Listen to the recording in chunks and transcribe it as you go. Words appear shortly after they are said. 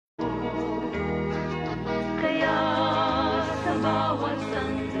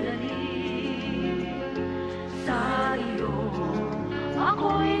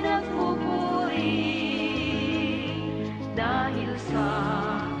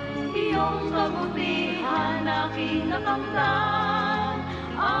kabutihan aking nakamtan,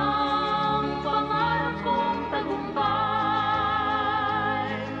 ang pangarap kong tagumpay.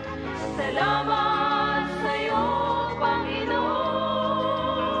 Salamat sa'yo, Panginoon.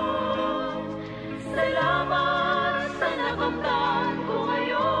 Salamat sa nakamtan ko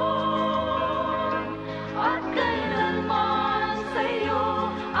ngayon. At kailanman sa'yo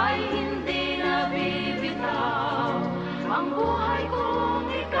ay hindi nabibitaw ang buhay kong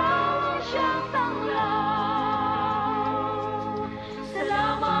ikaw ang siyang tanglaw.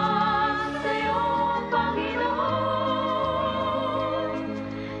 Salamat sa'yo, Panginoon.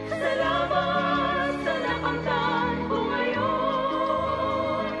 Salamat sa nakamtan ko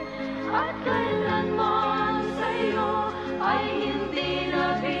ngayon. At kailanman sa'yo ay hindi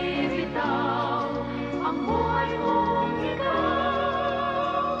nabibitaw ang buhay kong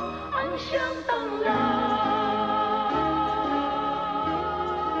ikaw ang siyang tanglaw.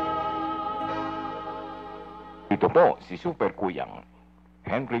 Ito po si Super Kuyang,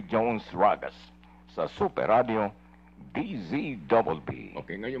 Henry Jones Ragas, sa Super Radio DZBB.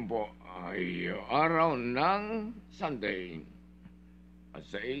 Okay, ngayon po ay araw ng Sunday. At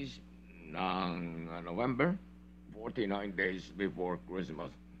 6 ng November, 49 days before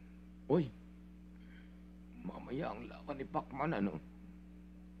Christmas. Uy, mamaya ang laban ni Pacman, ano?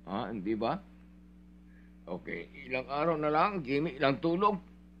 Hindi ba? Okay, ilang araw na lang, Jimmy, ilang tulog?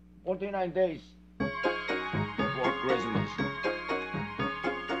 49 days before Christmas.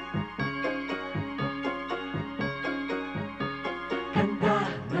 Kanta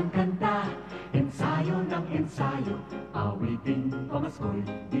ng kanta, ensayo ng ensayo, awiting pamaskoy,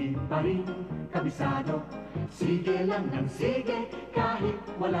 di pa rin kabisado. Sige lang ng sige, kahit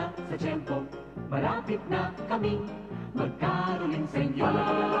wala sa tiyempo, malapit na kaming magkaroling sa inyo.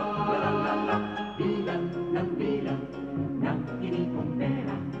 Bilang ng inipong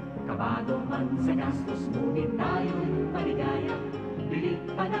pera, kabado man sa gastos, ngunit tayo'y maligaya. Bili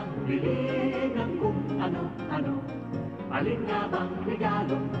pa ng bili ng kung ano-ano, alin nga bang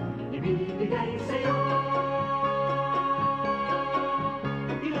regalo ibibigay sa'yo?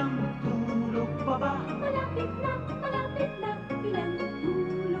 Ilang tulog pa ba? Malapit na, ilang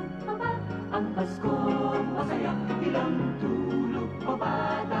tulog pa ba? Ang Pasko masaya, ilang tulog pa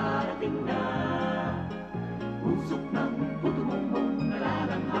ba? Darating na, usok ng puto mong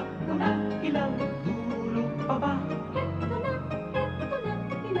nalalanghap ko na. Ilang tulog pa ba? Eto na,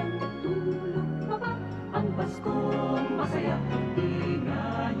 ilang tulog pa ba? Ang Pasko masaya, di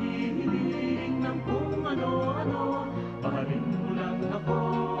nga hihiling ng kung ano-ano. Mahalin mo lang ako,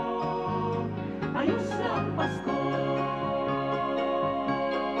 ayos na ang Pasko.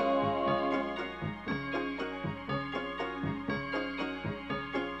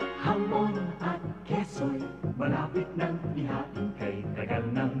 Hamon at keso'y malapit ng ihain, kay tagal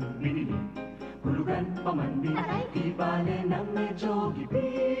ng binili. Hulugan pa man din, di bale ng medyo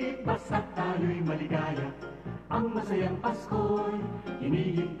gipit, basta tayo'y maligaya. Ang masayang Pasko'y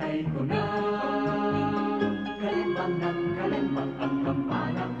hinihintay ko na. Kalimbang ng kalimbang, ang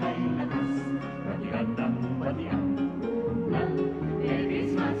kampana kay lakas. Batian ng batian ng Merry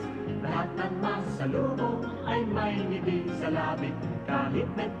Christmas. Lahat ng masalubong ay may ngiti sa labi. Kahit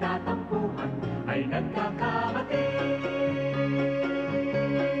nagtatampuhan ay nagkakabati.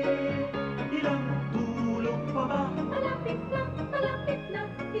 Ilang tulog pa ba? Malapit na,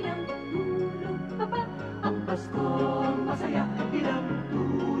 ilang tulog pa ba? Ang Pasko masaya, ilang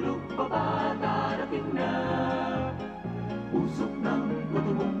tulog pa ba? Darating na, usok ng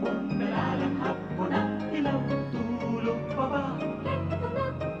puto mong nalalanghap ko na. Ilang tulog pa ba? Eto na,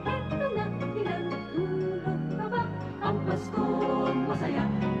 ilang tulog pa ba? Ang Pasko masaya,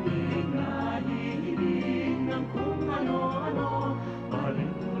 di nga hihiling ng kung ano-ano.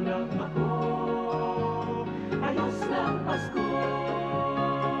 Mahalin mo lang ako, ayos lang Pasko.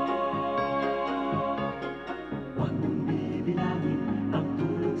 Huwag mong bibilangin ang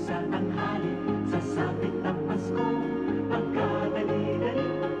tulog sa tanghali, sasapit ang Pasko, pagkadali-dali.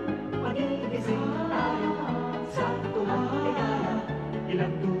 Magigising tayo sa tuwang ligaya.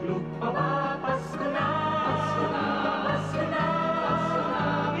 Ilang tulog pa ba? Pasko na! Pasko na! Pasko na! Pasko na!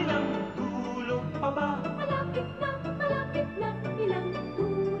 Ilang tulog pa ba? Malapit na, ilang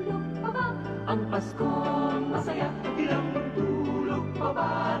tulog pa ba? Ang Pasko masaya, ilang tulog pa ba?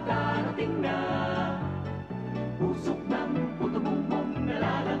 Darating na, usok ng puto mong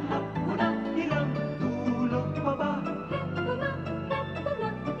nalalanghap ko na. Ilang tulog pa ba? Eto na,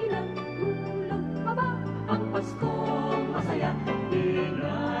 ilang tulog pa ba? Ang Pasko masaya, di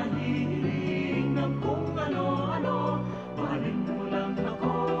nga hihiling ng kung ano-ano. Mahalin mo lang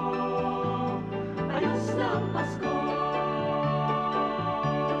ako, ayos lang Pasko.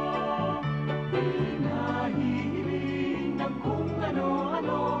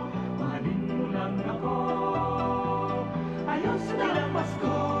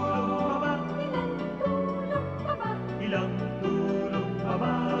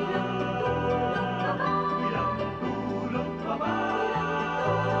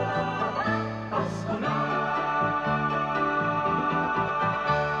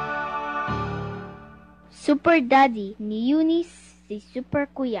 Super Daddy ni Eunice, si Super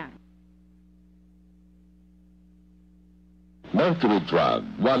Kuyang. Mercury Drug,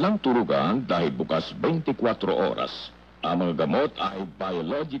 walang turugan dahil bukas 24 oras. Ang mga gamot ay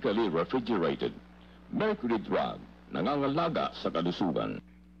biologically refrigerated. Mercury Drug, nangangalaga sa kalusugan.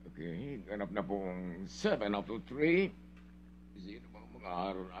 Okay, ganap na pong 7 out of 3. Sino bang mga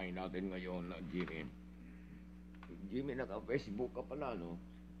RNI natin ngayon, Jimmy? Jimmy, naka-Facebook ka pala, no?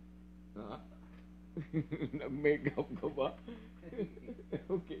 Ha? Nag-makeup ka ba?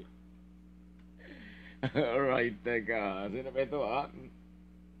 Okay. Alright, teka. Sino ba ito, ha?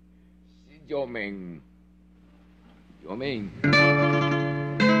 Si Jomeng. Jomeng.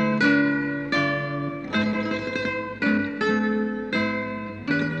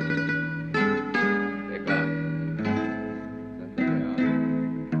 Teka. Sandali, ha?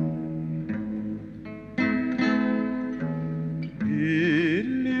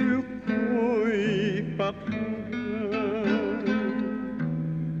 Diliw ko'y pakhan,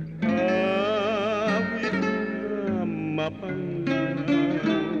 awit na mapanglan,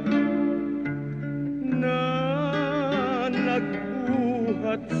 na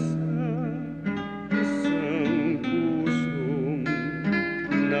nagbuhat sa isang pusong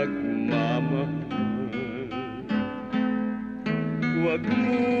nagmamahal. Huwag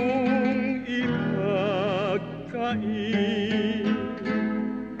mong ipagkain,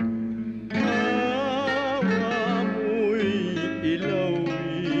 awa mo'y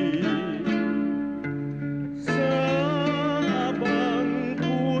ilawin sa abang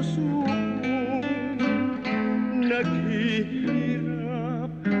puso kong naghihirap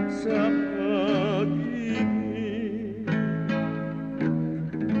sa pag-ibig.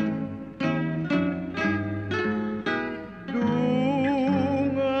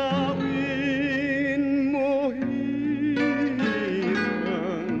 Dungawin mo hirang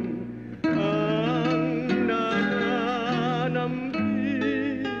ang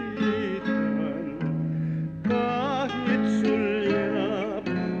nananambitan, kahit sulyap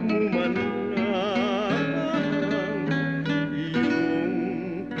mo man lang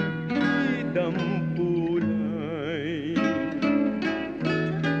iyong idampulay.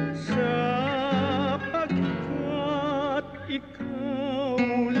 Sapagkat ikaw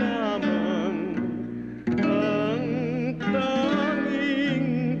lamang ang tanging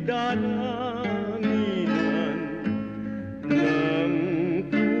dalanginan ng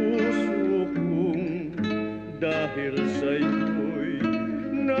puso kong, dahil sa'yo'y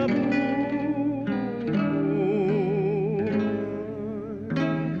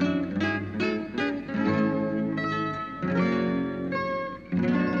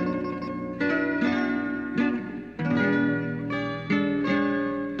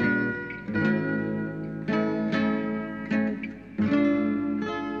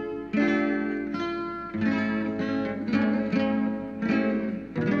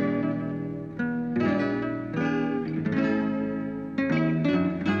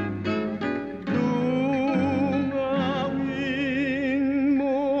dungawin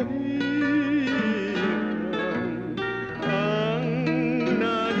mo hirang ang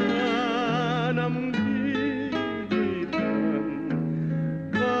nananambitan,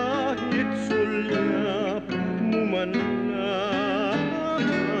 kahit sulyap mo man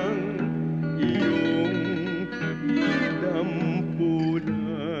lang iyong idampulay.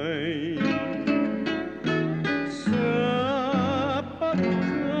 Sapagkat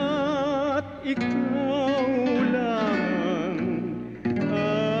ikaw lamang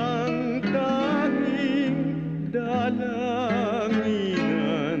ang tanging dalanginan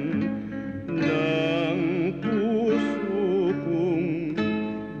ng puso kong,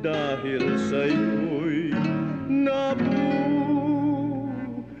 dahil sa'yo'y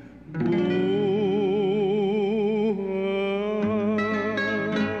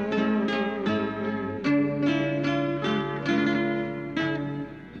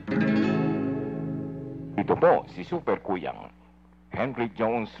Ito po si Super Kuyang, Henry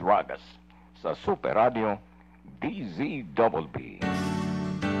Jones Ragas, sa Super Radio DZBB.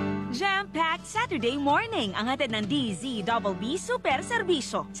 Jam-packed Saturday morning ang hatid ng DZBB Super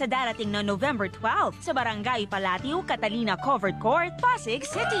Serbisyo sa darating na November 12 sa Barangay Palatiw, Catalina Covered Court, Pasig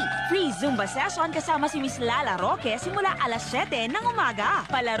City. Free Zumba session kasama si Miss Lala Roque simula alas 7 ng umaga.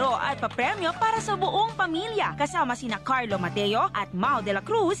 Palaro at papremyo para sa buong pamilya kasama sina Carlo Mateo at Mau de la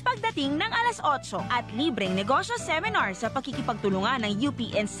Cruz pagdating ng alas 8 at libreng negosyo seminar sa pakikipagtulungan ng UP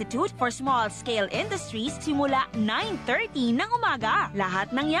Institute for Small Scale Industries simula 9:30 ng umaga.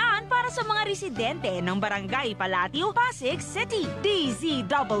 Lahat ng yan para sa mga presidente ng Barangay Palatio, Pasig City.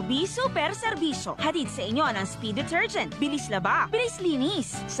 DZBB Super Serbisyo. Hatid sa inyo ng Speed Detergent, bilis laba, bilis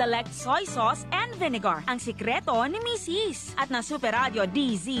linis, select soy sauce and vinegar. Ang sikreto ni Mrs. At ng Super Radio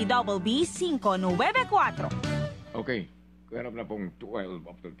DZBB 594. Okay, kaya na pong 12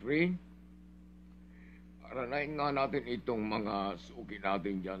 after 3. Aranayin nga natin itong mga suki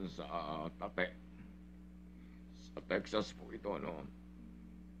natin dyan sa Tate. Sa Texas po ito, no?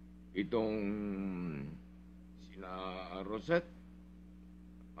 Itong sina Rosette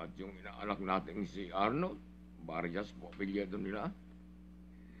at yung inaanak natin si Arnold, Barrias po, apelyado nila.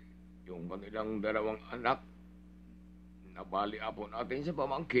 Yung kanilang dalawang anak, nabali po natin sa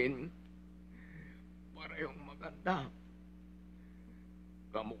pamangkin, para yung maganda.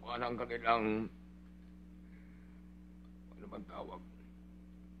 Kamukha ng kanilang man tawag?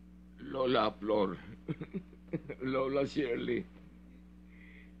 Lola Flor. Lola Shirley.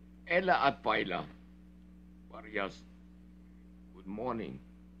 Ella at Paila. Parias. Good morning.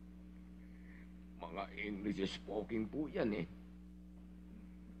 Mga English speaking po yan eh.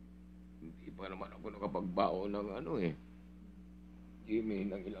 Hindi pa naman ako nakapagbao ng ano eh.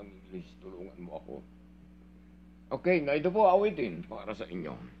 Jimmy, ng ilang English, tulungan mo ako. Okay, na ito po awitin para sa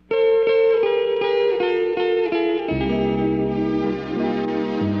inyo.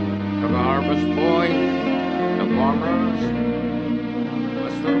 Harvest Boy, the Farmers,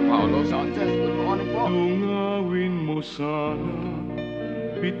 Pastor Paulo Sanchez, good morning po. Tungawin mo sana,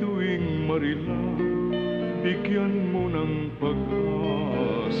 bituing Marila, bigyan mo ng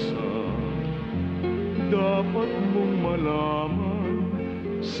pag-asa. Dapat mong malaman,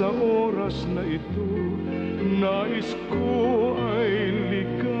 sa oras na ito, nais ko ay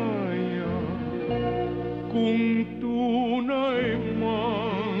ligaya. Kung tunay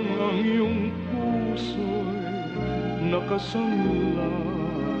man ang iyong puso'y nakasangla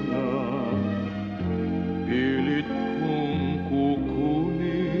na, pilit kong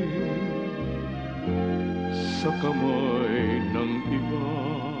kukunin sa kamay ng iba.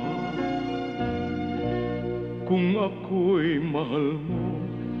 Kung ako'y mahal mo,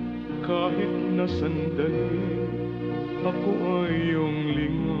 kahit na sandali, ako ay iyong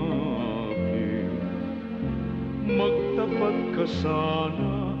lingapin. Magtapat ka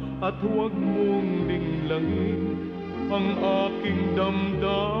sana at huwag mong linglangin ang aking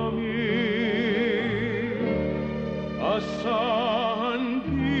damdamin. Asahan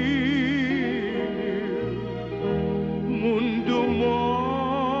din, mundo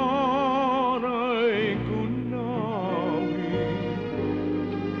man ay gunawin.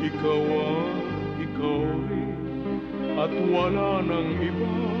 Ikaw at ikaw rin, at wala nang iba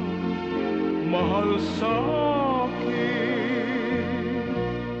mahal sa akin.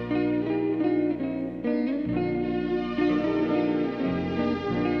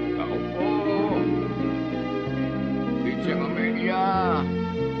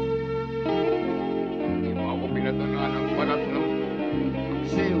 Hindi mo ako pinadala ng balat ng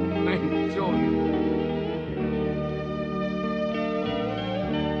sale mention.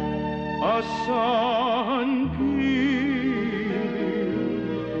 Asahan din,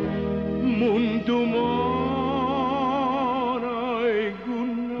 mundo man ay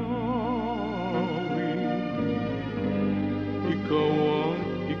gunawin. Ikaw at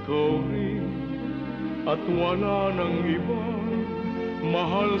ikaw rin, at wala nang iba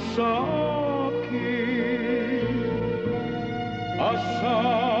mahal sa akin.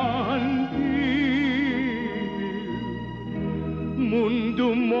 Asahan din,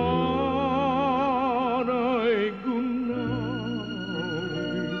 mundo man ay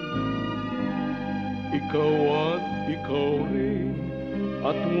gunawin. Ikaw at ikaw rin,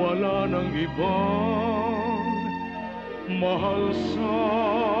 at wala nang ibang mahal sa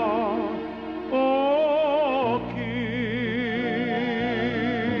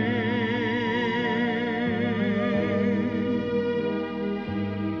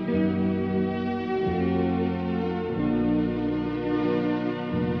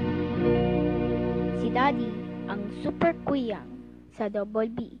Daddy, ang Super Kuyang sa Double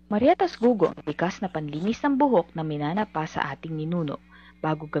B. Mariatas Gugo, likas na panlinis ng buhok na minanapa sa ating ninuno.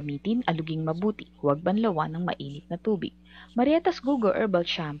 Bago gamitin, aluging mabuti, huwag banlawan ng mainit na tubig. Mariatas Gugo Herbal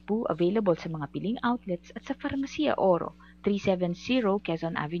Shampoo, available sa mga piling outlets at sa Farmacia Oro, 370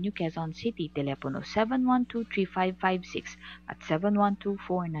 Quezon Avenue, Quezon City, telepono 712-3556 at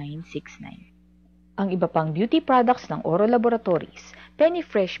 712-4969. Ang iba pang beauty products ng Oro Laboratories, Penny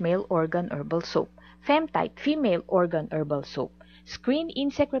Fresh Male Organ Herbal Soap, Femtite Female Organ Herbal Soap, Screen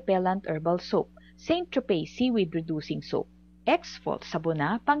Insect Repellent Herbal Soap, Saint Tropez Seaweed Reducing Soap, X-Fault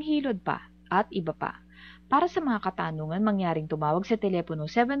Sabona, Panghilod pa, at iba pa. Para sa mga katanungan, mangyaring tumawag sa telepono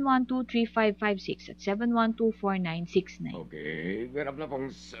 712-3556 at 712-4969. Okay, ganap na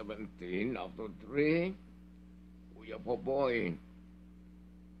pong 17 after 3. Kuya Popoy,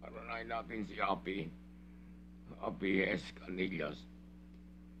 aranayin natin si Api. Api S. Canillas.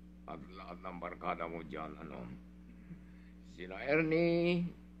 At lahat ng barkada mo dyan, sina Ernie,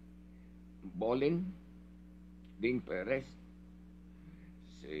 Bolin, Ding Perez,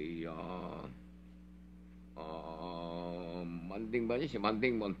 si, Manding ba niya? Si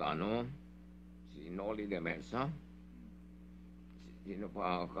Manding Montano, si Noli de Mesa, sino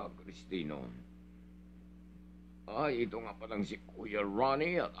pa ka, Cristino. Ay, ito nga palang si Kuya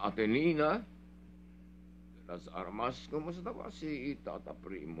Ronnie at Ate Nina. Las Armas, kumusta ba si Tata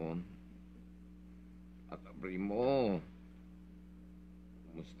Primo? Tata Primo,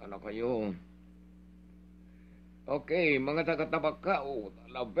 kumusta na kayo? Okay, mga taga-Tabacao,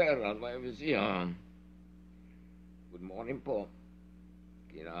 Talaver, at YMC, ha? Good morning po.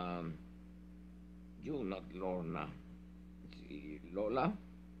 Kina June at Lorna. Si Lola,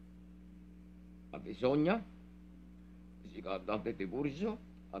 Ate Sonia, si Kadate Tiburcio,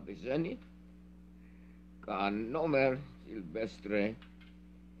 Ate Zeni, Nomer Silvestre,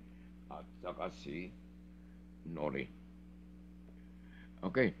 at saka si Nori.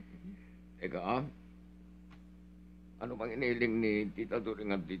 Okay. Eka, ano bang iniling ni Tita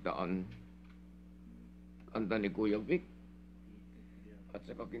During at Tita Ann? Kanta ni Kuya Vic? At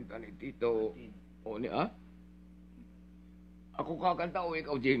saka kinta ni Tito Oni, Ako kakanta o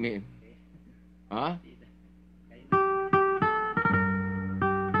ikaw, Jimmy? Ha?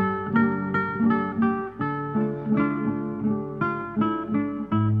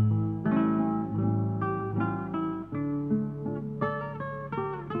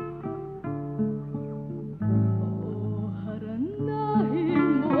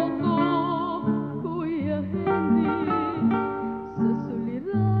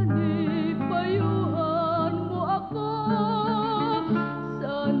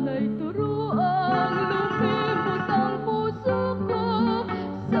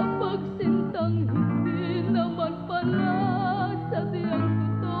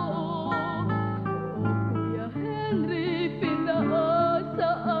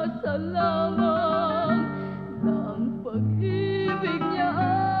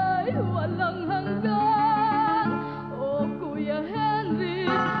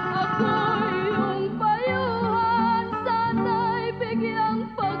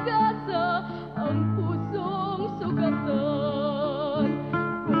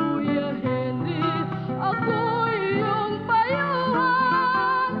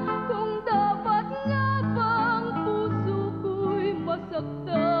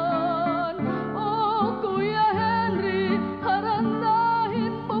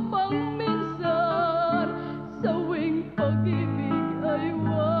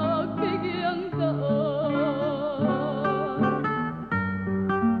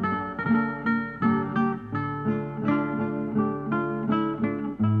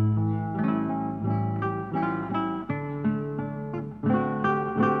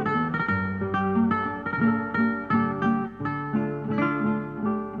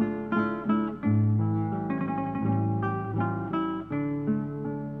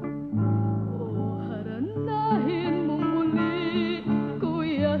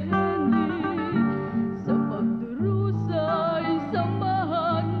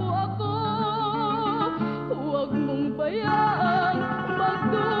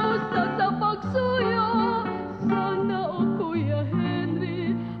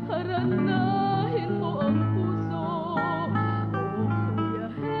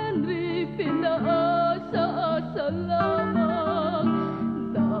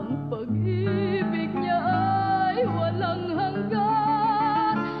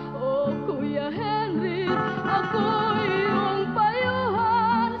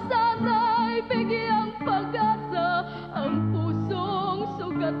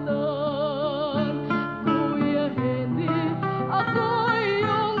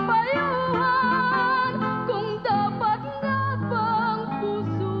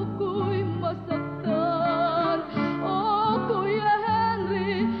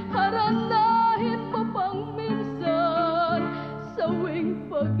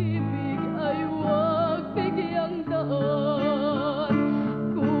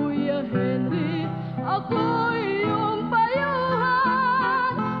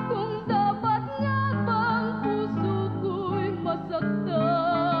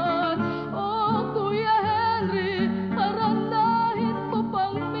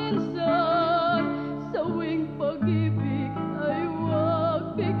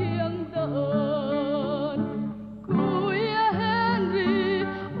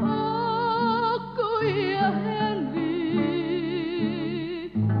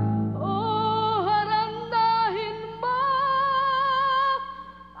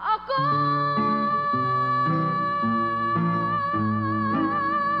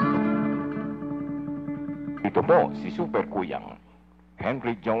 Ito po si Super Kuyang,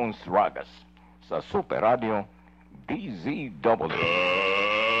 Henry Jones Ragas, sa Super Radio DZW.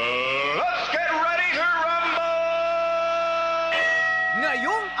 Let's get ready to rumble!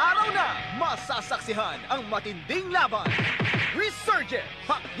 Ngayong araw na, masasaksihan ang matinding laban. Resurgent,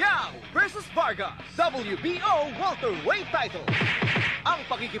 Pacquiao versus Vargas, WBO welterweight title. Ang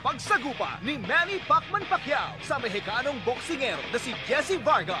pakikipagsagupa ni Manny Pacman Pacquiao sa Mexicanong boksingero na si Jesse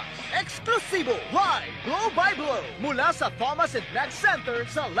Vargas. Eksklusibo, live, blow by blow, mula sa Thomas & Mack Center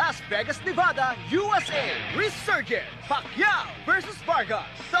sa Las Vegas, Nevada, USA. Resurgent, Pacquiao versus Vargas,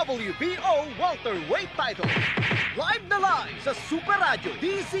 WBO welterweight title. Live na live sa Super Radio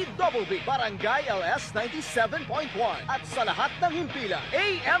DZWB, Barangay LS 97.1 at sa lahat ng himpilan,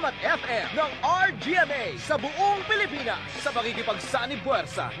 AM at FM ng RGMA sa buong Pilipinas sa makikipagsanib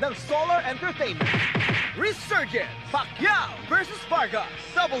puwersa ng Solar Entertainment. Resurgent, Pacquiao versus Vargas,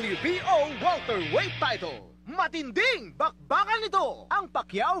 WBO welterweight title. Matinding bakbakan nito! Ang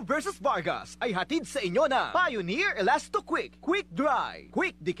Pacquiao versus Vargas ay hatid sa inyo na Pioneer Elasto Quick, Quick Dry,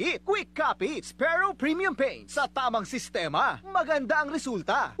 Quick Dikit, Quick Copy, Sparrow Premium Paint. Sa tamang sistema, maganda ang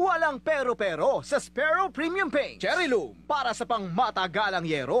resulta. Walang pero-pero sa Sparrow Premium Paint. Cherry Loom, para sa pangmatagalang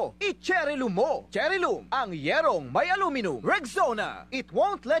yero. I-Cherry Loom mo. Cherry Loom, ang yerong may aluminum. Rexona, it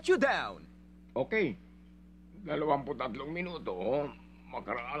won't let you down. Okay. 23 minuto.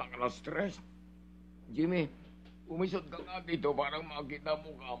 Makaraan ka ng stress. Jimmy, umisot ka nga dito parang makita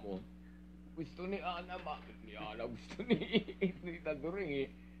mukha mo. Gusto ni Ana, gusto ni Taduring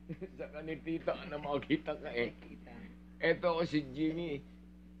eh. Saka ni Tita Ana makita ka eh. Eto si Jimmy.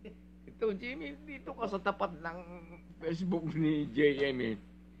 Ito Jimmy, dito ka sa tapat ng Facebook ni JM eh.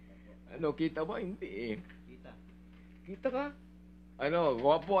 Ano, kita ba? Hindi eh. Kita ka? Ano,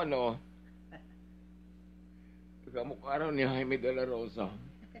 gwapo ano? Kamukha raw ni Jaime de la Rosa.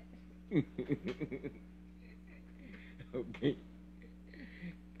 Okay.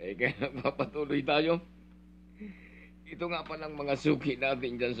 Kaya papatuloy tayo. Ito nga palang mga suki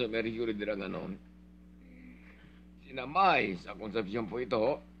natin dyan sa Mercury Draganon. Sina May, sa Concepcion po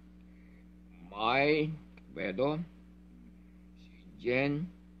ito. May, Bedo. Si Jen.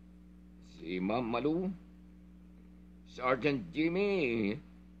 Si Ma'am Malu. Sergeant Jimmy.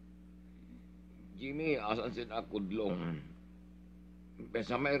 Jimmy, asan sila Kudlong?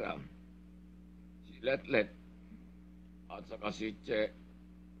 Besamera. Si Letlet. At saka si Che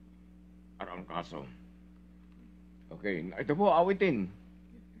Arangkaso. Okay, ito po awitin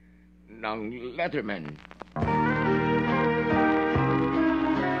ng Letterman.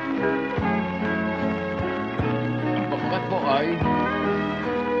 Ang pagkat po ay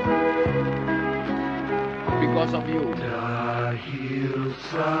Because of You. Dahil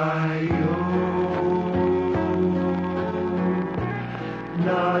sa'yo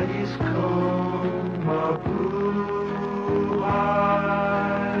nais kong mabuhay.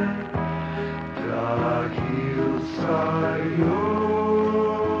 Dahil sa'yo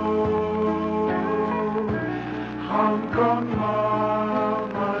hanggang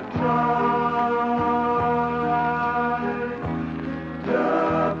mamatay.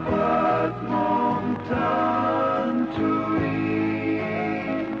 Dapat mong tantuin,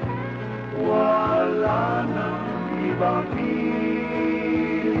 wala nang ibang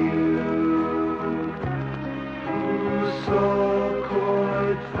puso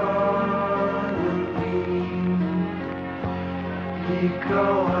ko'y tanungin,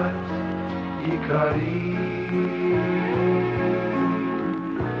 ikaw at ikarin.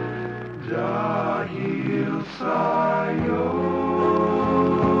 Dahil sa'yo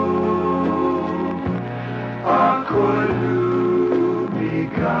ako'y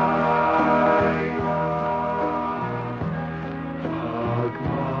lumigaya.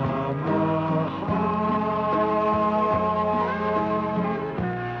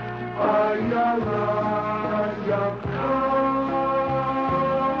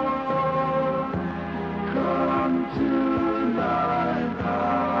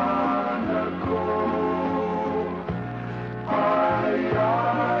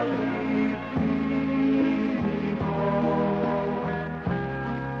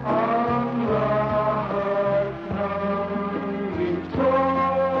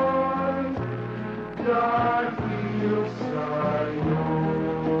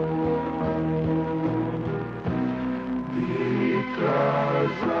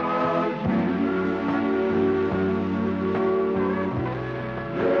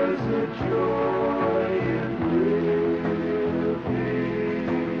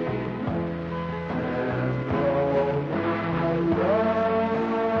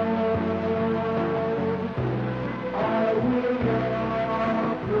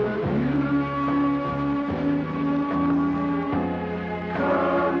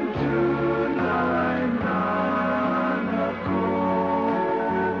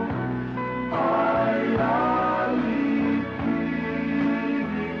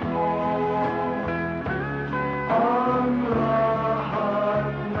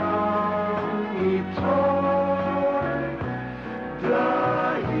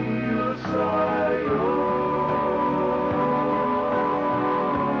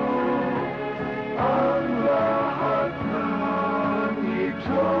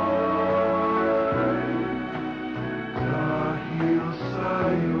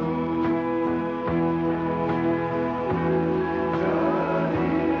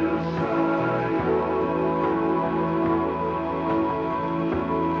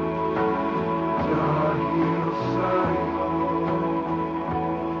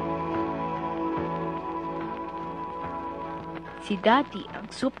 Si Daddy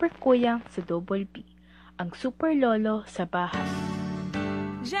ang super kuyang sa Double B, ang super lolo sa bahay.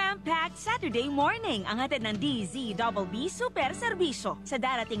 Jam-packed Saturday morning ang hatid ng DZBB Super Serbisyo sa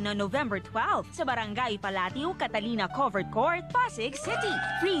darating na November 12 sa Barangay Palatio, Catalina Covered Court, Pasig City.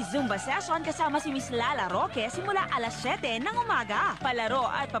 Free Zumba session kasama si Miss Lala Roque simula alas 7 ng umaga. Palaro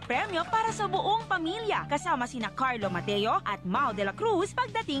at papremyo para sa buong pamilya kasama sina Carlo Mateo at Mau de la Cruz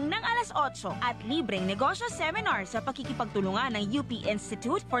pagdating ng alas 8 at libreng negosyo seminar sa pakikipagtulungan ng UP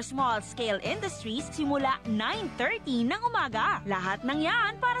Institute for Small Scale Industries simula 9:30 ng umaga. Lahat ng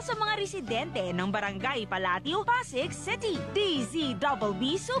yan para sa mga residente ng Barangay Palatio, Pasig City.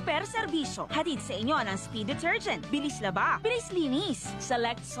 DZBB Super Serbisyo. Hatid sa inyo ng Speed Detergent, Bilis Laba, Bilis Linis,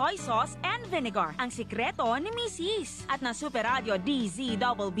 Select Soy Sauce and Vinegar. Ang sikreto ni Mrs. At ng Super Radio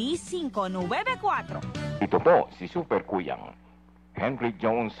DZBB 594. Ito po si Super Kuyang, Henry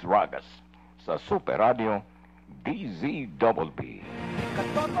Jones Ragas, sa Super Radio DZBB.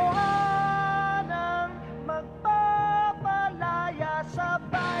 Katotohanan magpapalaya sa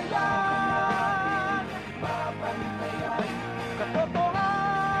bayan.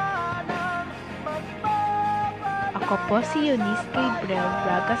 Katotohanan magpapalaya. Ako po si Eunice Gabriel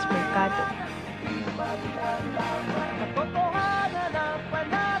Ragas Mercado. Katotohanan ang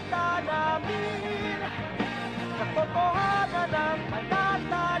panata namin. Katotohanan ang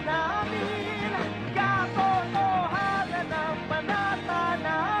panata namin. Katotohanan ang panata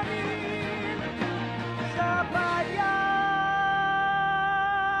namin sa bayan.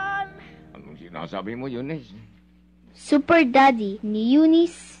 Anong sinasabi mo, Eunice? Super Daddy ni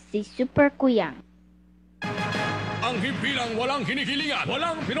Eunice, si Super Kuyang. Ang himpilang walang kinikilingan,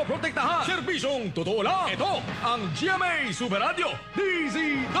 walang pinoprotektahan, serbisyong totoo lang. Ito ang GMA Super Radio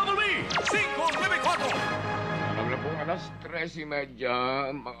DZBB 594. Alam na pong alas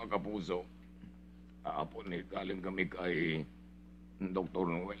 3:30, mga kapuso. Kahapon galing kami kay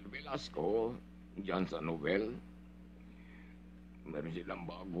Dr. Noel Velasco, dyan sa Novel. Meron silang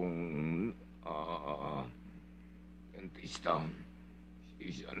bagong dentista,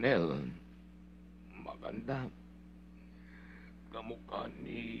 si Chanel. Maganda. Kamukha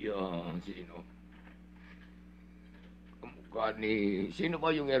ni, sino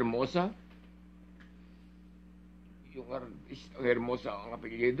ba yung Hermosa? Yung artista Hermosa ang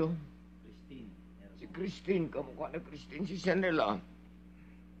apelyido? Si Christine, kamukha na Christine, si Chanel,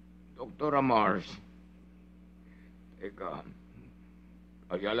 Dr. Mars. Teka,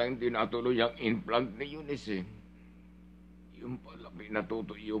 kaya lang hindi natuloy ang implant ni Eunice, Yung pala,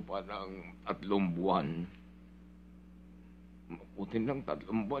 pinatutuyo pa ng 3 buwan. Mabutin lang 3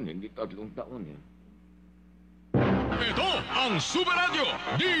 buwan, hindi 3 taon, Ito ang Super Radio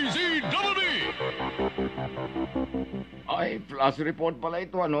DZBB. Ay, flash report pala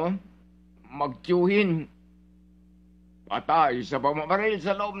ito, Magtiyuhin. Patay sa pamamaril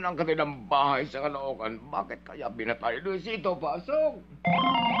sa loob ng kanilang bahay sa Caloocan. Bakit kaya binatay? Luisito, pasok!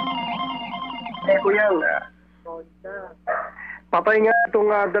 Kuyang, patay nga itong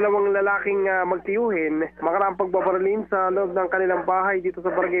 2 lalaking magtiyuhin makaraang pagbabarilin sa loob ng kanilang bahay dito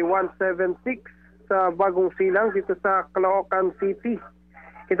sa Barangay 176 sa Bagong Silang dito sa Caloocan City.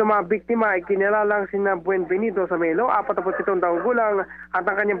 Ito mga biktima ay kinilalang sina Buenvenido Samelo, 47 taong gulang, at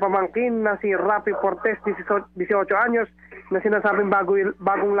ang kanyang pamangkin na si Rafi Portes, 18 anyos, na sinasabing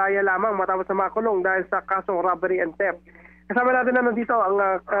bagong laya lamang matapos na makulong dahil sa kasong robbery and theft. Kasama natin na nandito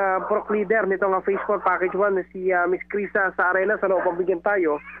ang Proc Leader nitong Phase 4 Package 1, si Miss Krisa sa Arena. Sa loob pabigyan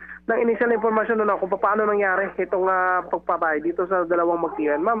tayo ng initial information kung paano nangyari itong pagpatay dito sa 2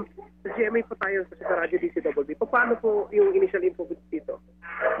 magtiyuhin. Ma'am, sa GMA po tayo sa Super Radio DZBB. Paano po yung initial info dito?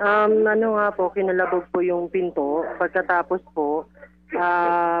 Kinalabog po yung pinto. Pagkatapos po,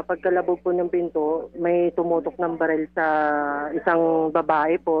 pagkalabog po ng pinto, may tumutok ng baril sa isang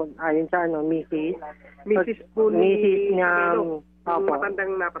babae po, ayon sa Mrs. po ni Melo, yung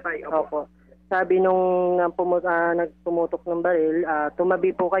matandang napatay. Opo. Sabi nung nagtumutok ng baril,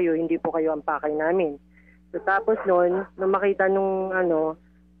 tumabi po kayo, hindi po kayo ang pakay namin. So, tapos noon, nung makita nung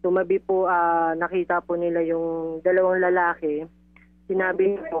tumabi po, nakita po nila yung 2 lalaki.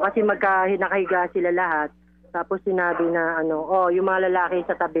 Sinabi po, kasi nakahiga sila lahat. Tapos sinabi na yung mga lalaki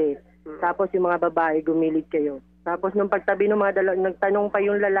sa tabi. Tapos yung mga babae, gumilid kayo. Tapos nung pagtabi ng mga nagtanong pa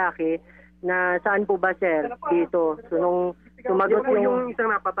yung lalaki na saan po ba, sir? Dito. So nung sumagot yung isang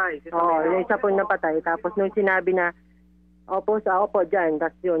napatay. Yung isa po napatay. Tapos nung sinabi na, opo, dyan.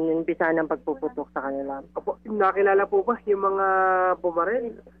 Tapos yun, umpisa ng pagpuputok sa kanila. Opo, nakilala po ba yung mga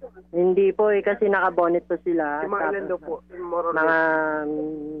bumaril? Hindi po kasi nakabonet po sila. Yung mga ilan daw po? Mga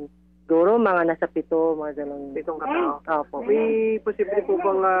Siguro mga nasa 7, mga ganun. 7 katao. Opo. May posible po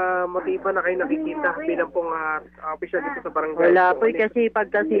bang motiba na kayo nakikita bilang pong official dito sa barangay? Wala po kasi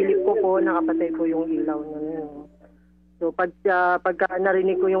pagkasilip ko po, nakapatay po yung ilaw nun. So pagka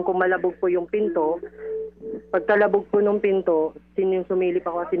narinig ko yung kumalabog po yung pinto, pagkalabog po ng pinto, yung sumilip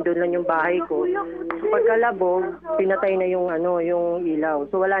ako kasi doon lang yung bahay ko. So pagkalabog, pinatay na yung yung ilaw.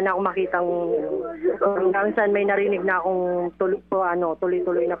 So wala na akong makitang hanggang saan may narinig na akong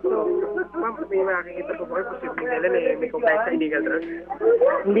tuloy-tuloy na po. Ma'am, may nakikita po kayo posible nila may compliance sa illegal drugs?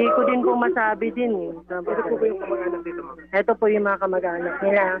 Hindi ko din po masabi din. Ito po ba yung kamag-anak dito, ma'am? Ito po yung mga kamag-anak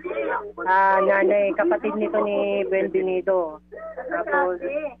nila. Nanay, kapatid nito ni Benvenido. Tapos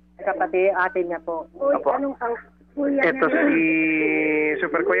kapatid, ate niya po. Opo. Ito si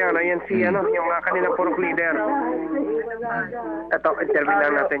Super Kuyang, yan si yung kanilang purok leader. Ito, interview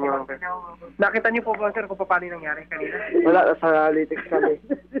lang natin yung... Nakita niyo po ba, sir, kung paano yung nangyari kanina? Wala, sa litik kami.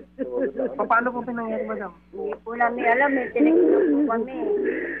 Paano po pinangyari, madam? Hindi po namin alam, tinignan po kami.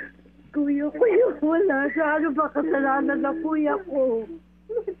 Kuya, wala. Sa ano ba kasalanan na kuya ko?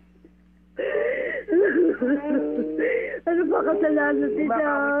 Ano ba kasalanan nila?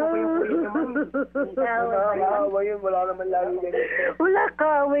 Wala naman lagi ganito. Wala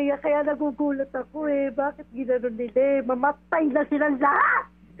ka, kaya nagugulat ako Bakit ginanon nila Mamatay na silang lahat!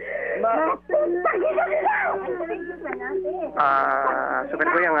 Super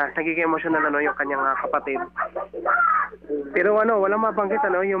Kuyang, nagiging emotional yung kanyang kapatid. Pero walang mabanggit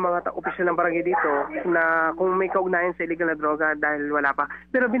yung mga opisyal ng barangay dito na kung may kaugnayan sa illegal na droga dahil wala pa.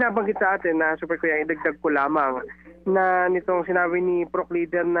 Pero binabanggit sa atin na Super Kuyang, idagdag ko lamang na nitong sinabi ni Proc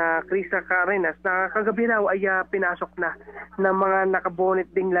Leader na Krisa Carenas na kagabi raw ay pinasok na ng mga nakabonit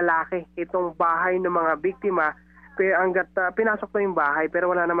ding lalaki itong bahay ng mga biktima. Kaya hanggat pinasok na yung bahay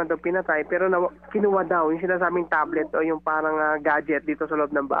pero wala naman daw pinatay pero kinuha daw yung sinasabing tablet o yung parang gadget dito sa loob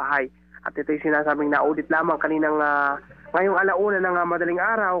ng bahay. At ito yung sinasabing na-audit lamang kaninang ngayong alauna ng madaling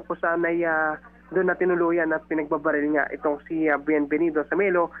araw kung saan ay doon na tinuluyan at pinagbabaril niya itong si Bienvenido sa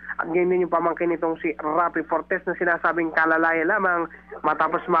Melo at ganyan yung pamangkin nitong si Rapi Fortes na sinasabing kalalaya lamang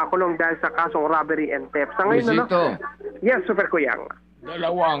matapos makulong dahil sa kasong robbery and theft. Sa ngayon, Yes, Super Kuyang.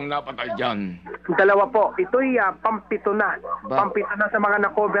 Dalawang napatay dyan. Dalawa po. Ito'y pampito na. Pampito na sa mga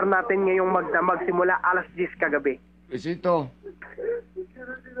na-cover natin ngayong magdamag simula alas 10 kagabi. Besito.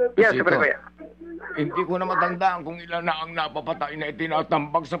 Yes, Super Kuyang. Hindi ko na matandaan kung ilan na ang napapatay na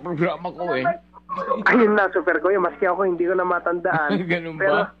itinatambak sa programa ko Ayun na, Super Kuyang. Maski ako hindi ko na matandaan. Ganun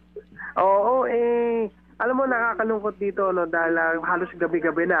pero, ba? Oo, alam mo, nakakalungkot dito dahil halos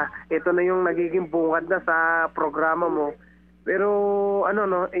gabi-gabi na. Ito na yung nagiging bungad na sa programa mo. Pero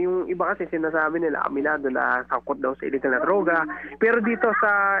yung iba kasi sinasabi nila aminado na sangkot daw sa illegal na droga. Pero dito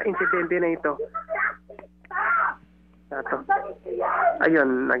sa insidente na ito,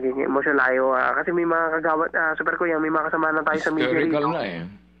 ayun, nagiging emotional tayo kasi may mga kagawad, Super Kuyang, may mga kasama na tayo sa media rito.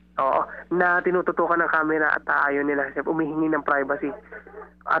 Oo, na tinututukan ng camera at ayaw nila umihingi ng privacy.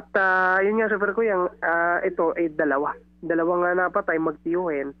 At yun nga, Super Kuyang, ito ay dalawang napatay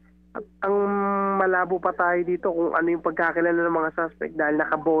magtiyuhin. At ang malabo pa tayo dito kung ano yung pagkakilala ng mga suspect dahil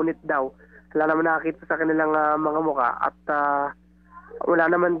nakabonit daw. Wala naman nakakita sa kanilang mga muka at wala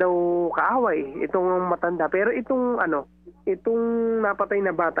naman daw kaaway itong matanda. Pero itong napatay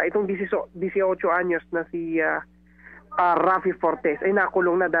na bata, itong 18 anyos na si Rafi Fortes ay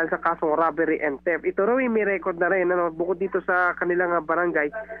nakulong na dahil sa kasong robbery and theft. Ito raw may record na rin. Bukod dito sa kanilang barangay,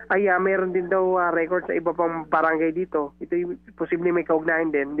 ay meron din daw record sa iba pang barangay dito. Ito posibleng may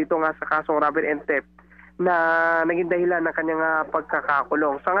kaugnayan din dito nga sa kasong robbery and theft na naging dahilan ng kanyang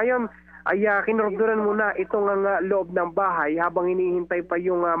pagkakakulong. Sa ngayon, ay kinorddoran muna itong loob ng bahay habang hinihintay pa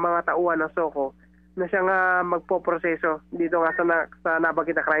yung mga tauhan ng Soko na siyang magpoproseso dito nga sa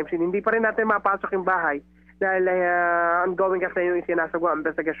nabanggit na crime scene. Hindi pa rin natin mapasok yung bahay dahil ongoing kasi yung isinasagawa ang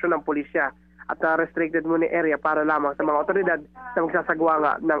investigasyon ng pulisya at restricted muna area para lamang sa mga otoridad na magsasagawa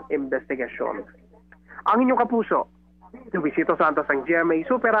nga ng investigasyon. Ang inyong kapuso, Luisito Santos ang GMA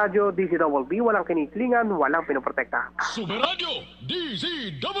Super Radio, DZWB, walang kiniklingan, walang pinoprotektahan. Super Radio,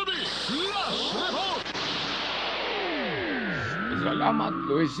 DZWB, Flash Report! Salamat,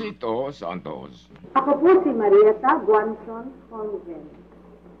 Luisito Santos. Ako po si Marieta Guanzon Conven.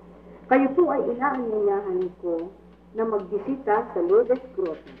 Kayo po ay inaanyayahan ko na magbisita sa Lourdes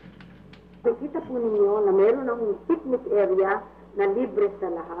Grotto. Nakita po ninyo na meron akong picnic area na libre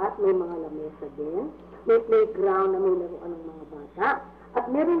sa lahat. May mga lamesa din. May playground na may laruan ng mga bata. At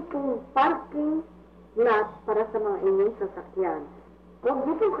meron pong parking lot para sa mga inyong sasakyan. Huwag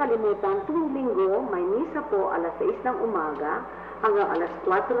niyo pong kalimutan, tuwing linggo, may misa po alas 6 ng umaga hanggang alas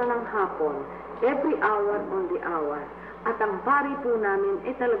 4 ng hapon. Every hour on the hour. At ang pari po namin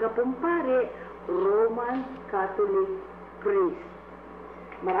ay talaga pong pare, Roman Catholic priest.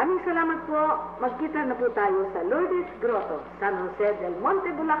 Maraming salamat po. Magkita na po tayo sa Lourdes Grotto, San Jose del Monte,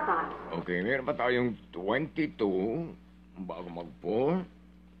 Bulacan. Okay, meron pa tayong 22 bago mag-4.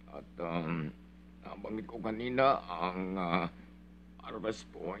 At nabanggit ko kanina ang Harvest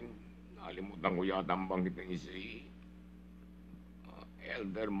Point. Nalimutan ko yata ang banggit ng si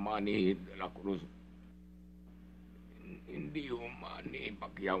Elder Manny de la Cruz. Hindi yung Manny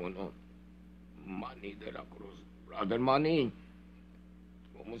Pacquiao, no? Manny de la Cruz. Brother Manny,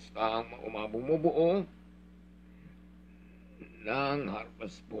 kumusta ang bumubuo ng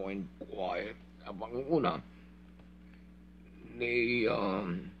Harvest Point Choir? Abang una ni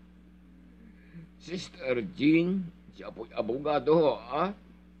Sister Jean, siya po'y abogado, ha?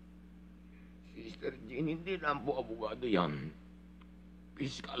 Sister Jean, hindi lang po abogado yan.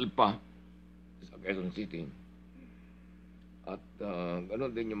 Piskal pa sa Quezon City. At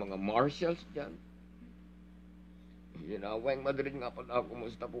gano'n din yung mga marshals dyan. Sinaweng Madrid nga pala,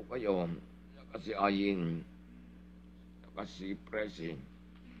 kumusta po kayo? Saka si Ayin, saka si Presi,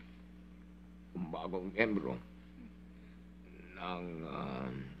 ang bagong membro ng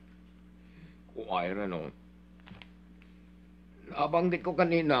choir, ano. Nabanggit ko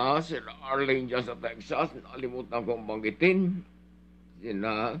kanina, sila Arlene dyan sa Texas, nalimutan kong banggitin,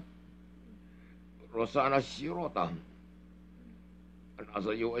 sina Rosana Sirota,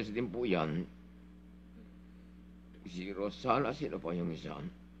 nasa US din po yan. Si Rosana, sino pa yung isa?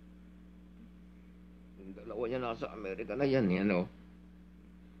 Yung dalawa niya nasa Amerika na yan, ano?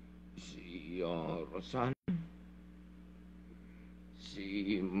 Si Rosana,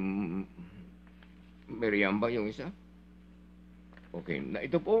 si Miriam ba yung isa? Okay, na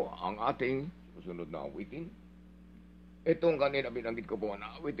ito po ang ating susunod na awitin. Itong kanina binanggit ko po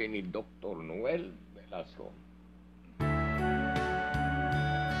na awitin ni Dr. Noel Velasco.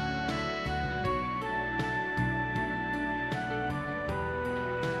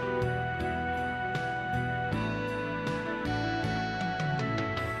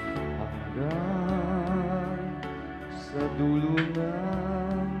 Sa dulo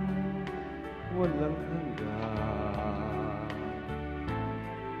ng walang hanggan,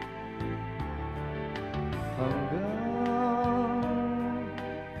 hanggang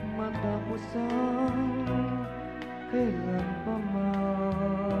matapos ang kailan pa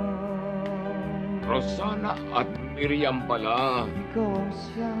man. Rosana at Miriam pala. Ikaw ang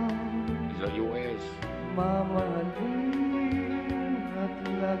siyang sa US. Mamahalin at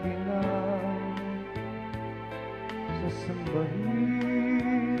lagi na sasambahin,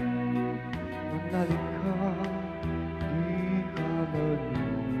 manalig ka, di ka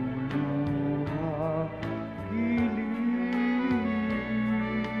naluluha,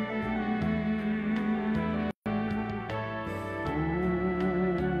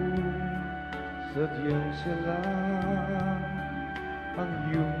 sadyang siya lang ang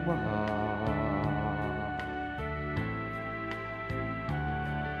iyong mahal.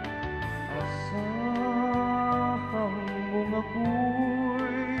 Asahang mong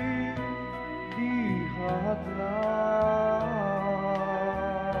ako'y di hadlang,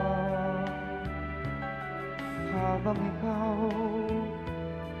 habang ikaw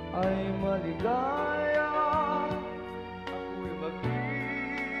ay maligaya, ako'y maghihintay,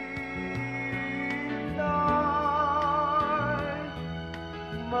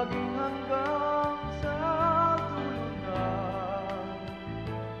 maging hanggang sa dulo na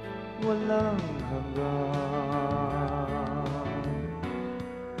walang hanggan.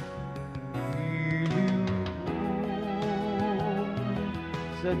 Iliw kong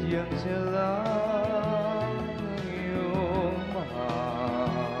sadyang siya lang ang iyong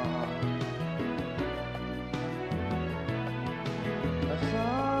mahal.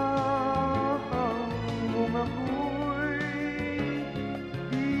 Asahang mong ako'y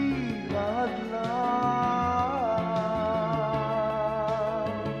di hadlang,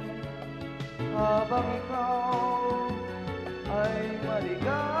 habang ikaw ay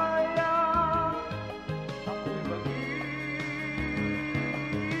maligaya, ako'y maghihintay,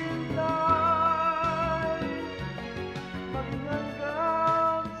 maging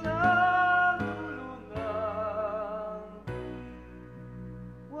hanggang sa dulungan,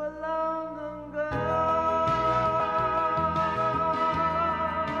 walang hanggan,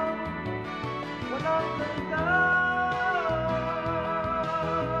 walang hanggan.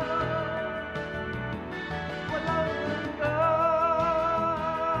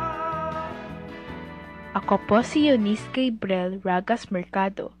 Ako po si Eunice Gabriel Ragas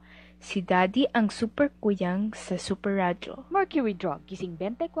Mercado, Si Daddy ang super kuyang sa Super Radyo. Mercury Drug, gising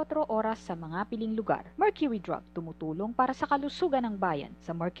 24 oras sa mga piling lugar. Mercury Drug, tumutulong para sa kalusugan ng bayan.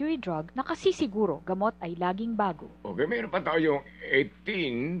 Sa Mercury Drug, nakasisiguro, gamot ay laging bago. Okay, meron pa tayong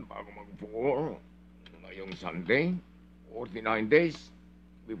 18 bago mag-4. Ngayong Sunday, 49 days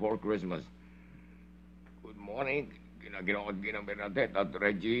before Christmas. Good morning, ginaginood ginang Bernadette at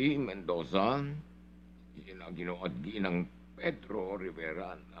Reggie Mendoza. Ginaginood ginang Pedro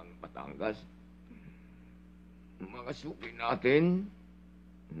Rivera ng Batangas. Mga suki natin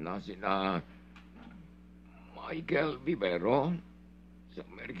na sina Michael Vivero sa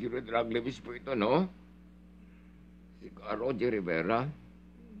Mercury Drug Levis po ito, no? Si Roger Rivera,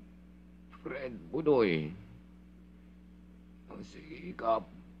 Fred Budoy, si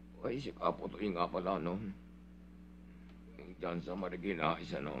Kapo to nga pala, no? Diyan sa Marikina,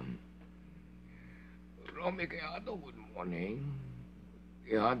 isa, no? Romy Kayado, good morning.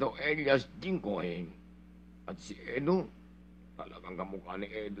 Kayado Elias Jinkoy. At si Edo, talagang kamukha ni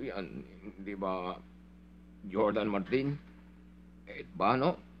Edo yan. Hindi ba Jordan Martin? Ed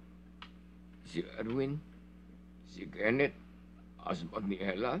Bano? Si Erwin? Si Kenneth? Asbad ni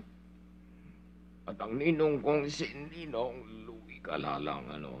Ella? At ang ninong kong si Ninong Louie Kalalang,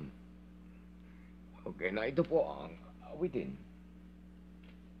 ano. Okay, na ito po ang awitin.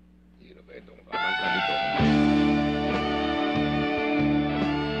 Sino ba itong kakanta dito?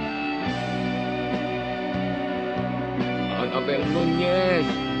 Annabel Nunez.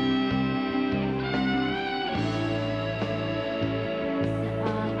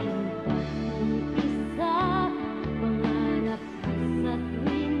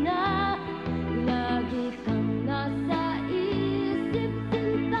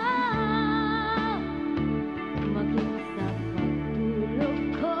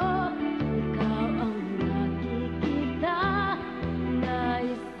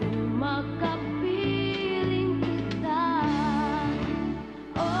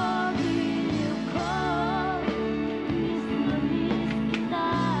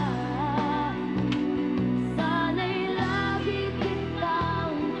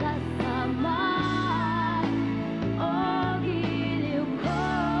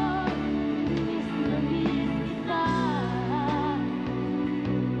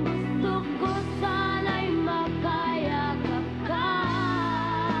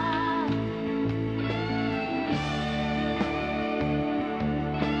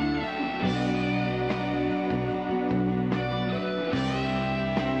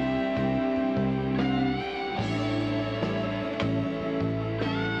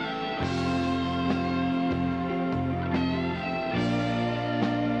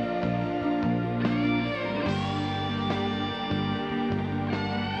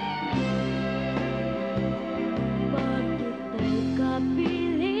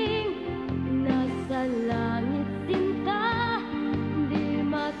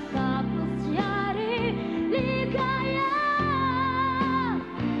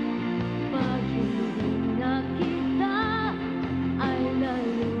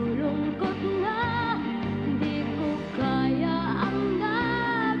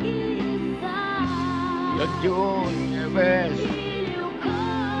 June, Nieves.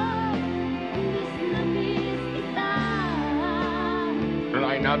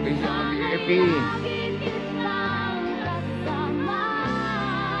 Try natin sa Epi.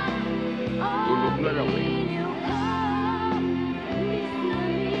 Tulog na lang eh.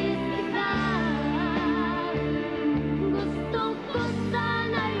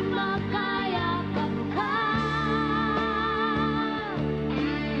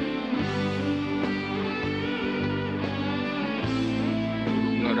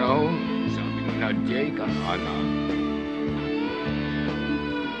 Sabi ni na Jay Kahana.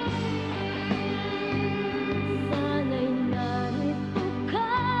 Sana'y narito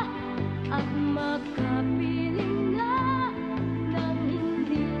ka at makapiling na nang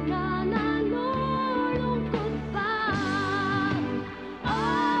hindi na nalulungkot pa.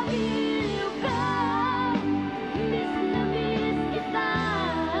 Iliw ka, miss na miss kita.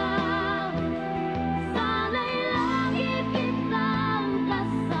 Sana'y lagi kitang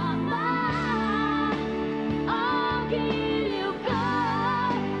kasama.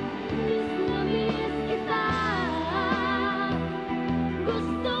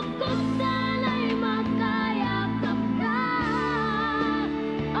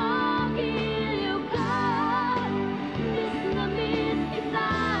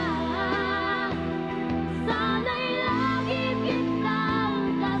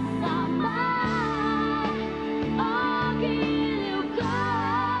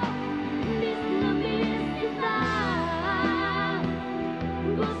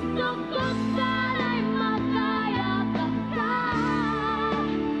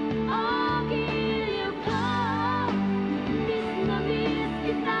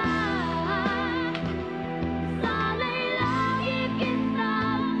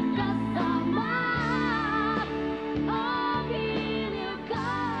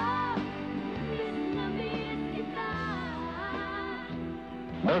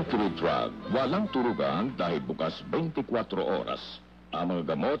 Mercury Drug, walang turugan dahil bukas 24 oras. Ang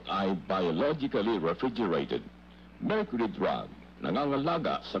mga gamot ay biologically refrigerated. Mercury Drug,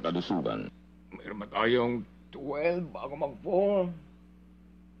 nangangalaga sa kalusugan. Meron ba tayong 12 bago mag-4?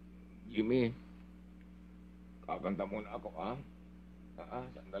 Jimmy, kakanta muna ako, ha?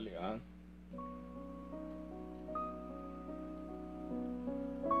 Sandali, ha?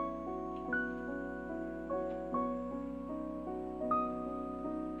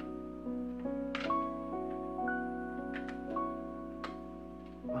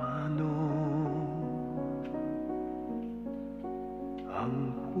 Paano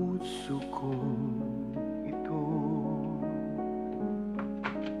ang puso ko ito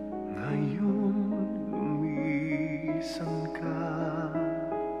ngayon lumisan ka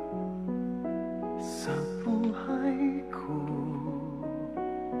sa buhay ko?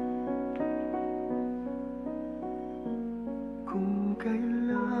 Kung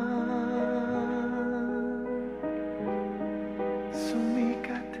kailan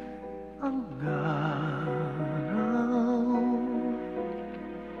sumikat ang araw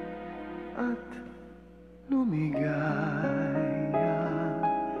at lumigaya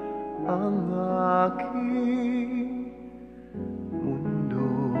ang aking mundo.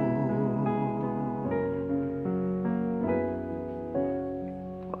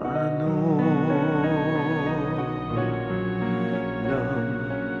 Paano ng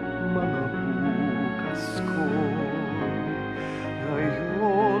mga bukas ko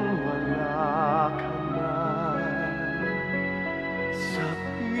ngayon wala ka na sa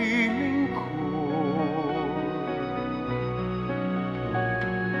piling ko?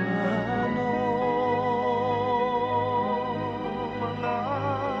 Paano mga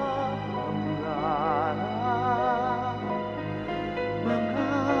pangarap, mga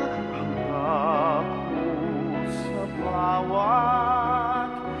pangako sa bawat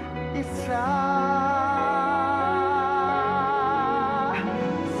isa?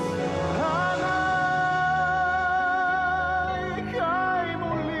 Sana'y ika'y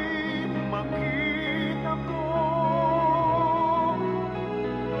muling makita ko,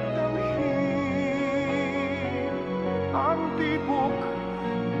 damhin ang tibok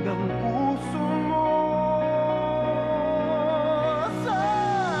ng puso mo.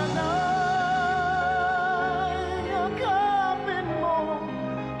 Sana'y yakapin mo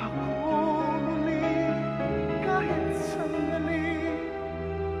ako muli kahit sandali,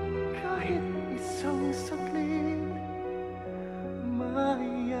 kahit isang saglit,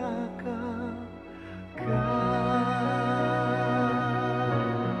 mayakap ka.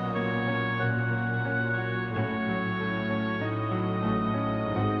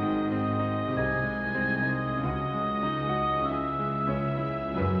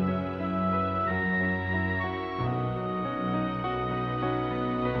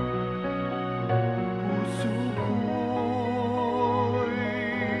 Puso ko'y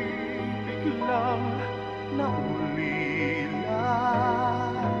biglang naulila,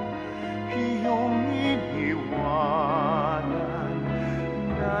 iyong iniwanan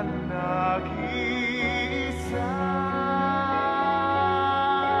na nag-iisa.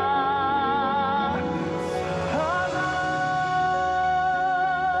 Sana'y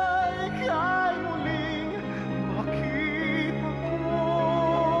ika'y muling makita ko,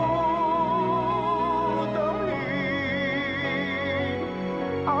 damhin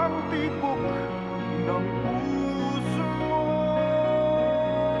ang tibok ng puso mo.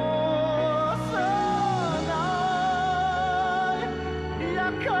 Sana'y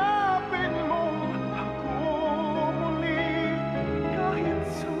yakapin mo ako muli kahit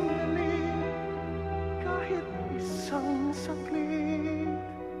sandali, kahit isang saglit,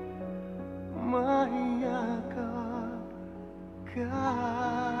 mayakap ka.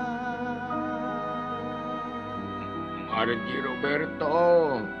 Margie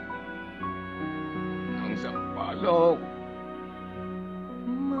Roberto, ang sampalok.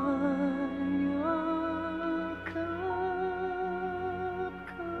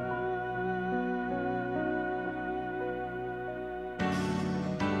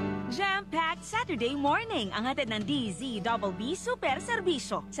 Jam-packed Saturday morning ang hatid ng DZBB Super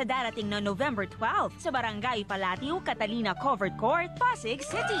Serbisyo sa darating na November 12 sa Barangay Palatio, Catalina Covered Court, Pasig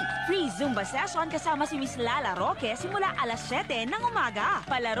City. Free Zumba session kasama si Miss Lala Roque simula alas 7 ng umaga.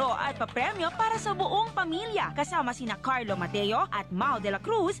 Palaro at papremyo para sa buong pamilya kasama sina Carlo Mateo at Mau de la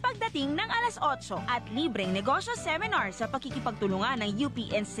Cruz pagdating ng alas 8 at libreng negosyo seminar sa pakikipagtulungan ng UP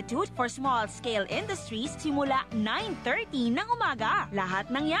Institute for Small Scale Industries simula 9:30 ng umaga. Lahat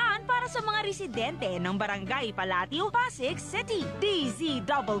ng yan para sa mga residente Presidente ng Barangay Palatio, Pasig City.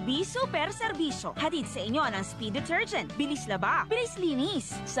 DZBB Super Serbisyo. Hatid sa inyo ng Speed Detergent, bilis laba, bilis linis,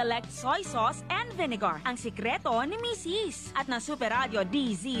 select soy sauce and vinegar. Ang sikreto ni Mrs. At na Super Radio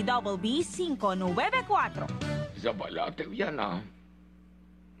DZBB 594. Sa Balita yan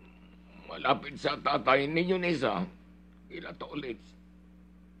Malapit sa tatay ninyo Nisa. Ila to ulit.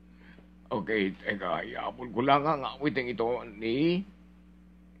 Okay, teka, iapon ko lang ang awiting ito ni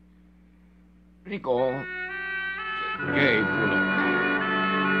Rico J. Puno.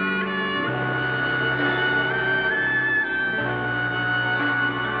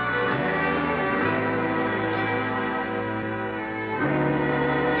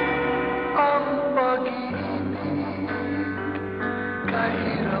 Ang pag-ibig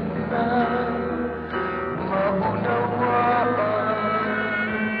kahirap na maunawaan.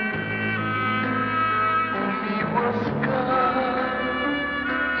 Umiwas ka,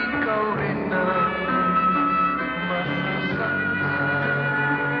 ikaw rin na masasaktan.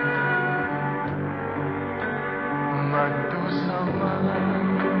 Magdusa man,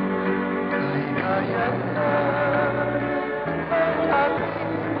 kay kaya na ang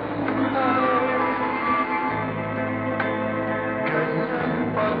ating buhay.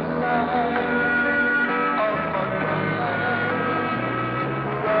 Ganyan pala ang pagmamahal,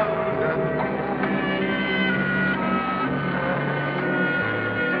 ramdam ko.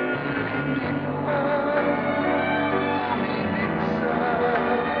 Hindi man umibig sa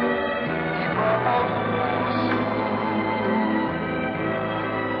iba ang puso,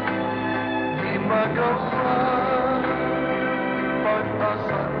 di magawa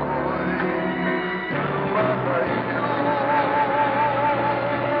pag-asa ko'y lumalayo.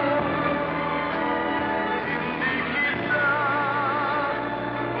 Hindi kita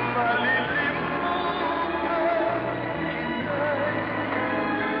malilimutan, kita'y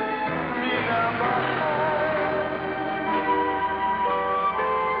minamahal.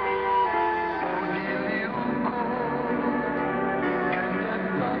 Sa giliw ko, ganyan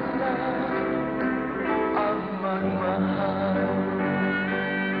pala ang magmahal.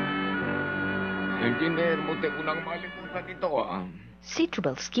 Engineer, munti ko nang malimutan ito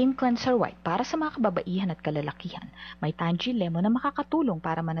Citrubel Skin Cleanser White para sa mga kababaihan at kalalakihan. May tangy lemon na makakatulong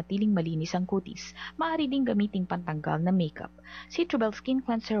para manatiling malinis ang kutis. Maaari ding gamiting pantanggal na makeup. Citrubel Skin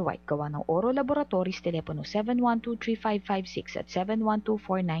Cleanser White gawa ng Oro Laboratories, telepono 712-3556 at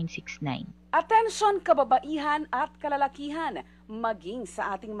 712-4969. Atensyon kababaihan at kalalakihan, maging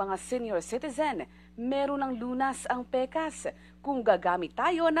sa ating mga senior citizen, meron ng lunas ang pekas kung gagamit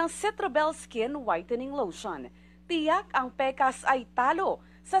tayo ng Citrobel Skin Whitening Lotion. Tiyak ang pekas ay talo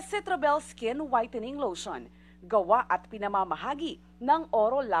sa Citrobel Skin Whitening Lotion. Gawa at pinamamahagi ng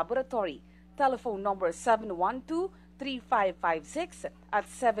Oro Laboratory. Telephone number 712-3556 at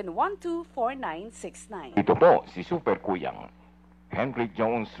 712-4969. Ito po si Super Kuyang, Henry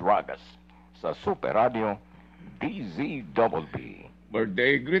Jones Ragas, sa Super Radio DZBB.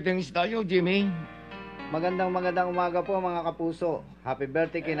 Birthday greetings tayo, Jimmy. Magandang umaga po mga kapuso. Happy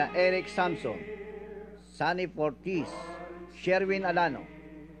birthday kina Eric Samson, Sunny Fortis, Sherwin Alano,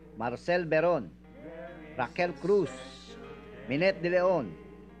 Marcel Beron, Raquel Cruz, Minette De Leon,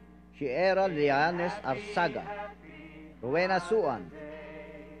 Sierra Lianes Arsaga, Rowena Suan,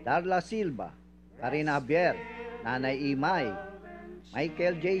 Darla Silva, Karina Javier, Nanay Imay,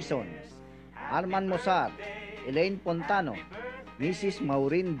 Michael Jason, Arman Mosar, Elaine Pontano, Mrs.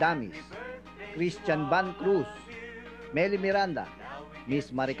 Maureen Damis, Christian Van Cruz, Meli Miranda,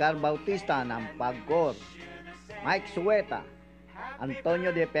 Miss Maricar Bautista ng Pagcor, Mike Sueta,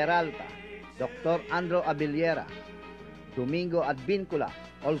 Antonio de Peralta, Dr. Andro Abiliera, Domingo Advincula.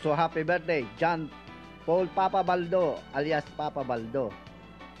 Also happy birthday John Paul Papa Baldo alias Papa Baldo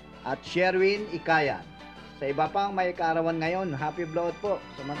at Sherwin Ikayan. Sa iba pang may kaarawan ngayon, happy blowout po.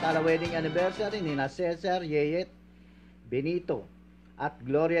 Samantala wedding anniversary ni na Cesar Yeyet Benito at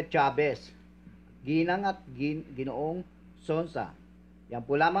Gloria Chavez, Ginang at Ginoong Sonsa. Yan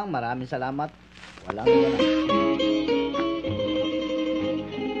po lamang, maraming salamat. Walang wala.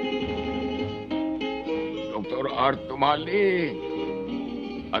 Dr. Art Tumali,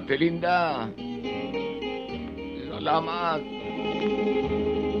 Ate Linda, salamat.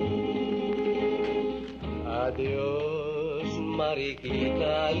 Adios,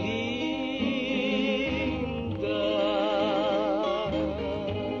 Mariquita linda.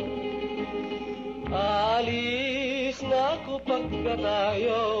 Alis na ako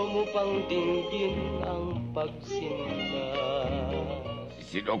pagkatayo mo pang tingin ang pagsinta.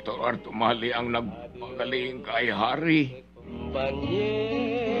 Si Dr. Art Tumali ang nagpagaling kay Hari. Kumpanyera,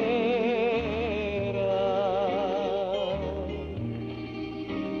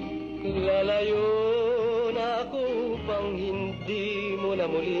 kilala Ngayon ako pang hindi mo na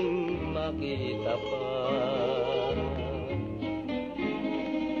muling makita pa.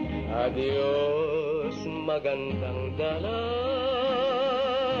 Adios, magandang dalaga.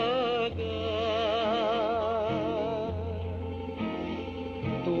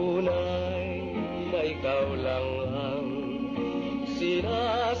 Tunay na ikaw lang ang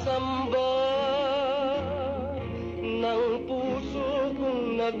sinasamba ng puso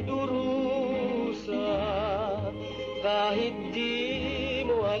kong nagdurusa. Kahit di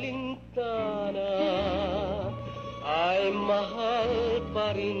mo alintana, ay mahal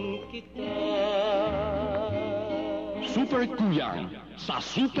pa rin kita. Super Kuyang sa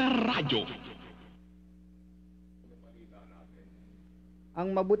Super Radio.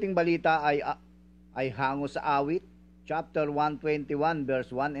 Ang mabuting balita ay hango sa awit, chapter 121, verse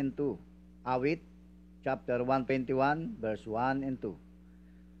 1 and 2. Awit, chapter 121, verse 1 and 2.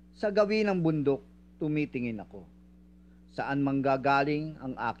 Sa gawi ng bundok, tumitingin ako. Saan manggagaling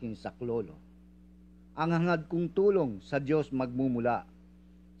ang aking saklolo? Ang hangad kong tulong sa Diyos magmumula,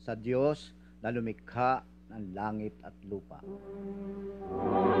 sa Diyos na lumikha ng langit at lupa.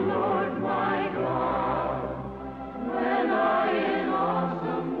 O Lord my God, when I in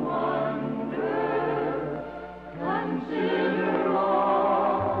awesome wonder consider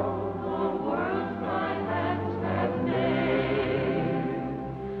all the worlds my hands have made,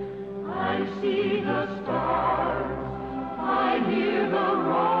 I see the stars, I hear the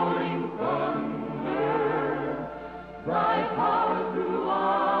rolling thunder, thy power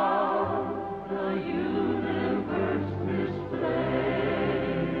throughout the universe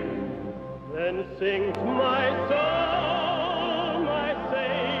displayed. Then sings my soul, my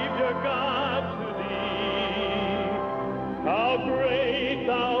Savior God, to thee. How great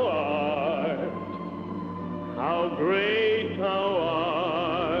thou art, how great thou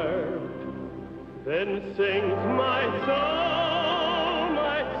art. Then sings my soul,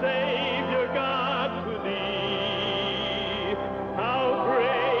 my Savior God, to thee. How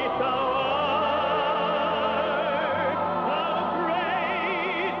great thou art, how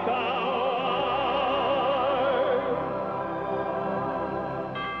great thou art.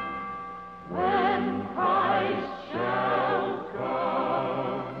 When Christ shall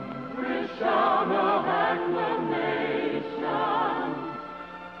come, with shout of acclamation,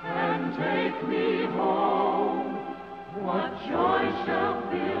 and take me home, what joy shall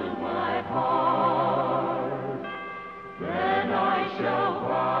fill my heart. Then I shall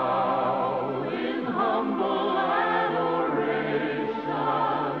bow in humble adoration,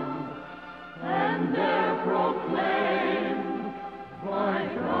 and there proclaim, my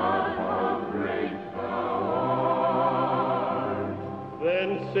God, how great thou art. Then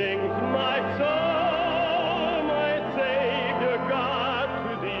sings my soul, my Savior God,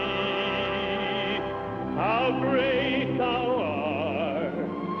 to thee. How great thou art,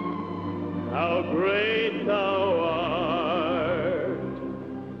 how great thou art.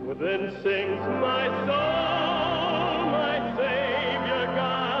 Then sings my soul, my Savior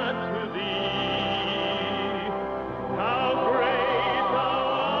God, to thee. How great thou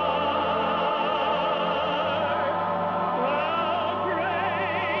art, how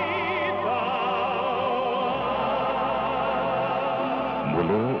great thou art.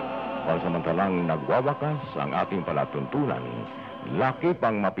 Muli, pansamantalang nagwawakas ang ating palatuntunan, laki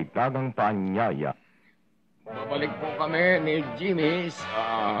pang mapitagang paanyaya. Babalik po kami ni Jimmy sa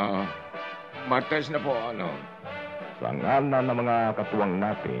Martes na po, ano. Sa ngalan ng mga katuwang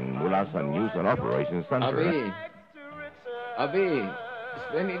natin mula sa News and Operations Center. Abi,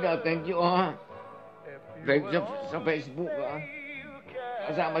 Spenida, thank you, ha. Thank you sa Facebook, ha.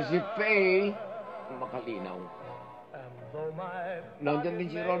 Kasama si Faye, makalinaw. Nandiyan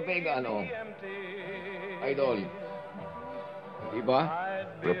din si Ron Vega, ano. Idol. Diba?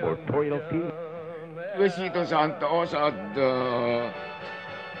 Reportorial team. Luisito Santos at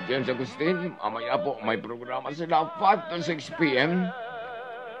James Agustin. Mamaya po may programa sila 5 to 6 p.m.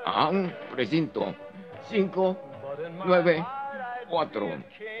 Ang presinto 5, 9,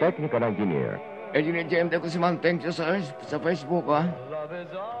 4. Technical Engineer. Engineer James Agustin, thank you sa Facebook, ha?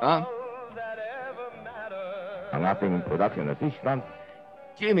 Ha? Ang ating production assistant,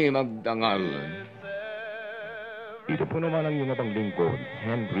 Jimmy Magdangal. Ito po naman ang iyong abang lingkod,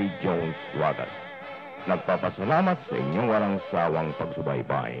 Henry Jones Ragas. Nagpapasalamat sa inyong walang sawang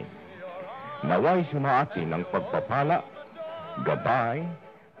pagsubaybay. Naway sumaatin ang pagpapala, gabay,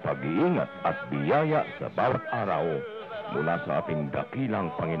 pag-iingat at biyaya sa bawat araw mula sa ating dakilang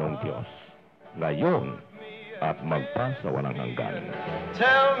Panginoong Diyos. Ngayon at magpasawalang hanggan.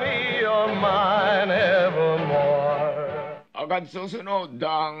 Tell me you're mine evermore. Agad susunod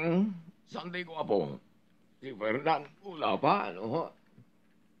ang Sunday ko po. Si Fernan, wala pa, ano?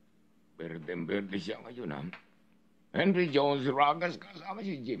 Berde siya ngayon, ha? Henry Jones, Ragas, kasama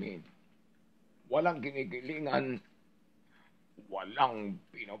si Jimmy. Walang kinikilingan, walang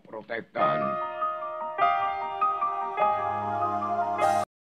pinoprotektahan.